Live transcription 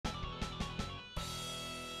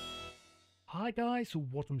Hi guys,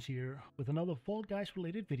 Watums here with another Fall Guys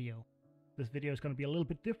related video. This video is going to be a little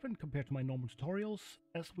bit different compared to my normal tutorials,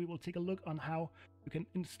 as we will take a look on how you can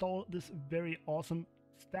install this very awesome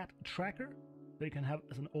stat tracker that you can have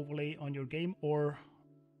as an overlay on your game or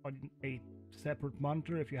on a separate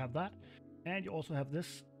monitor if you have that. And you also have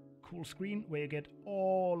this cool screen where you get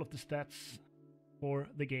all of the stats for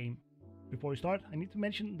the game. Before we start, I need to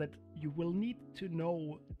mention that you will need to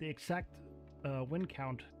know the exact win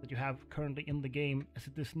count that you have currently in the game, as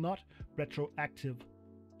it is not retroactive.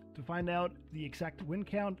 To find out the exact win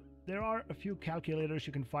count, there are a few calculators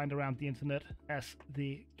you can find around the internet, as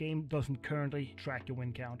the game doesn't currently track your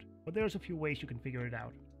win count, but there's a few ways you can figure it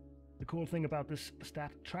out. The cool thing about this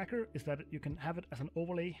stat tracker is that you can have it as an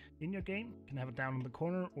overlay in your game. You can have it down in the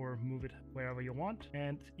corner or move it wherever you want,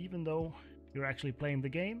 and even though you're actually playing the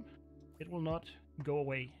game, it will not go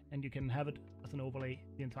away, and you can have it as an overlay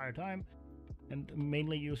the entire time and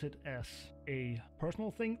mainly use it as a personal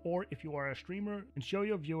thing, or if you are a streamer, and show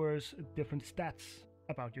your viewers different stats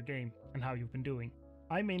about your game and how you've been doing.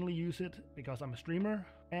 I mainly use it because I'm a streamer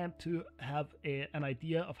and to have an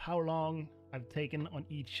idea of how long I've taken on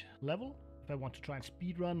each level, if I want to try and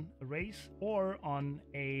speedrun a race, or on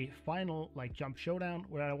a final like Jump Showdown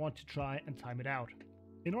where I want to try and time it out.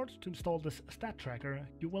 In order to install this stat tracker,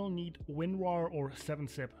 you will need Winrar or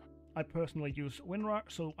 7-zip. I personally use Winrar,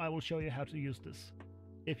 so I will show you how to use this.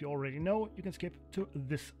 If you already know, you can skip to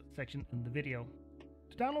this section in the video.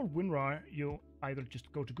 To download Winrar, you either just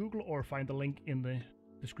go to Google or find the link in the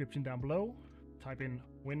description down below. Type in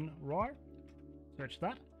Winrar, search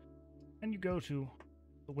that, and you go to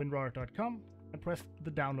winrar.com and press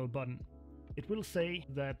the download button. It will say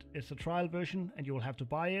that it's a trial version and you will have to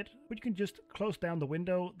buy it, but you can just close down the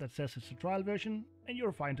window that says it's a trial version and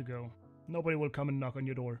you're fine to go. Nobody will come and knock on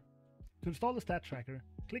your door. To install the stat tracker,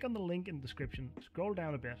 click on the link in the description, scroll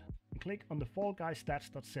down a bit, and click on the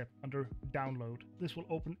fallguystats.zip under download. This will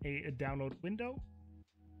open a download window.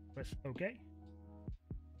 Press OK,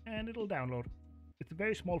 and it'll download. It's a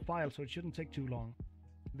very small file, so it shouldn't take too long.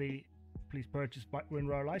 The please purchase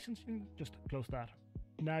Winrar license, you can just close that.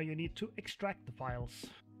 Now you need to extract the files.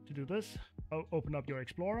 To do this, open up your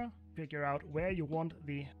Explorer, figure out where you want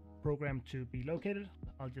the program to be located.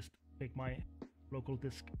 I'll just pick my local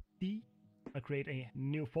disk D. I create a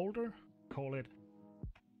new folder, call it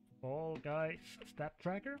Fall Guys Stat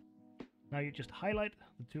Tracker. Now you just highlight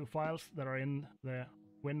the two files that are in the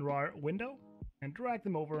Winrar window and drag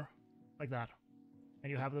them over like that.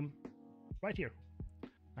 And you have them right here.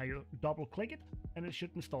 Now you double click it and it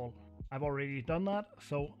should install. I've already done that,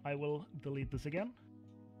 so I will delete this again.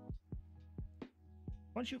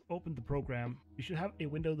 Once you've opened the program, you should have a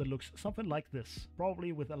window that looks something like this,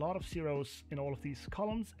 probably with a lot of zeros in all of these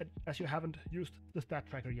columns, as you haven't used the stat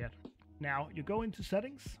tracker yet. Now you go into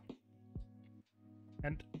settings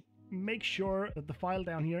and make sure that the file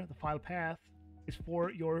down here, the file path, is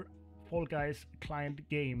for your Fall Guys client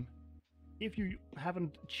game. If you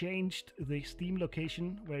haven't changed the Steam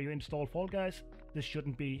location where you install Fall Guys, this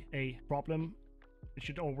shouldn't be a problem. It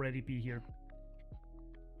should already be here.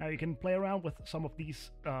 Now you can play around with some of these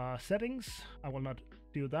settings. I will not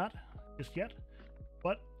do that just yet,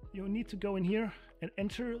 but you need to go in here and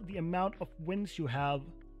enter the amount of wins you have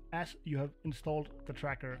as you have installed the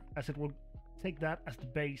tracker, as it will take that as the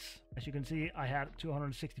base. As you can see, I had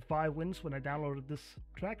 265 wins when I downloaded this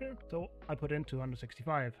tracker, so I put in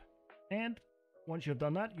 265. And once you've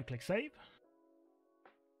done that, you click save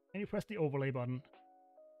and you press the overlay button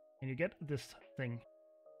and you get this thing.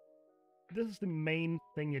 This is the main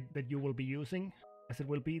thing that you will be using, as it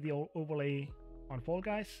will be the overlay on Fall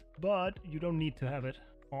Guys, but you don't need to have it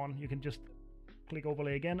on. You can just click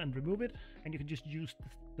overlay again and remove it, and you can just use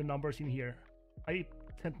the numbers in here. I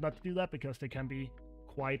tend not to do that because they can be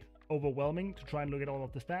quite overwhelming to try and look at all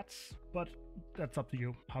of the stats, but that's up to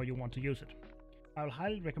you how you want to use it. I will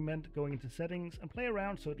highly recommend going into settings and play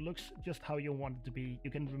around so it looks just how you want it to be.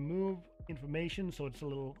 You can remove information so it's a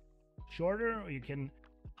little shorter, or you can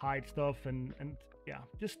hide stuff and yeah,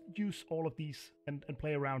 just use all of these and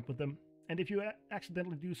play around with them. And if you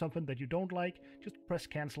accidentally do something that you don't like, just press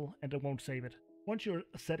cancel and it won't save it. Once your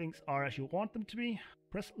settings are as you want them to be,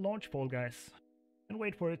 press launch Fall Guys and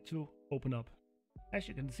wait for it to open up. As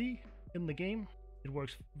you can see in the game, it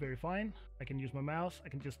works very fine. I can use my mouse.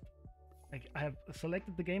 I have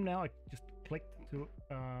selected the game now. I just clicked to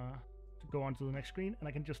go on to the next screen, and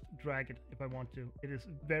I can just drag it if I want to. It is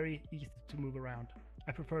very easy to move around.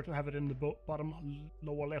 I prefer to have it in the bottom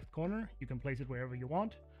lower left corner. You can place it wherever you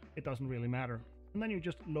want. It doesn't really matter. And then you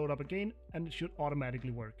just load up again and it should automatically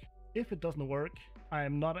work. If it doesn't work, I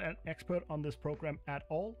am not an expert on this program at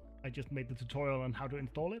all. I just made the tutorial on how to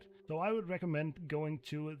install it. So I would recommend going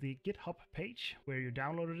to the GitHub page where you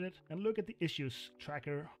downloaded it and look at the issues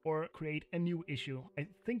tracker or create a new issue. I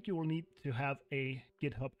think you will need to have a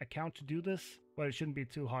GitHub account to do this, but it shouldn't be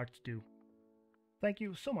too hard to do. Thank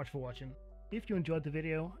you so much for watching. If you enjoyed the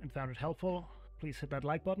video and found it helpful, please hit that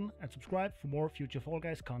like button and subscribe for more future Fall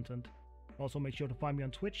Guys content. Also make sure to find me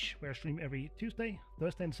on Twitch, where I stream every Tuesday,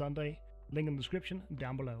 Thursday and Sunday. Link in the description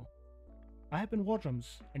down below. I have been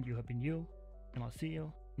Wardrums, and you have been you, and I'll see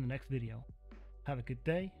you in the next video. Have a good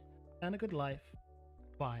day, and a good life.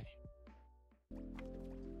 Bye.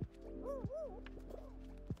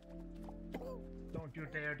 Don't you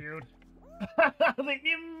dare, dude. The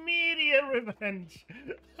immediate revenge!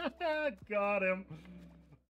 Got him.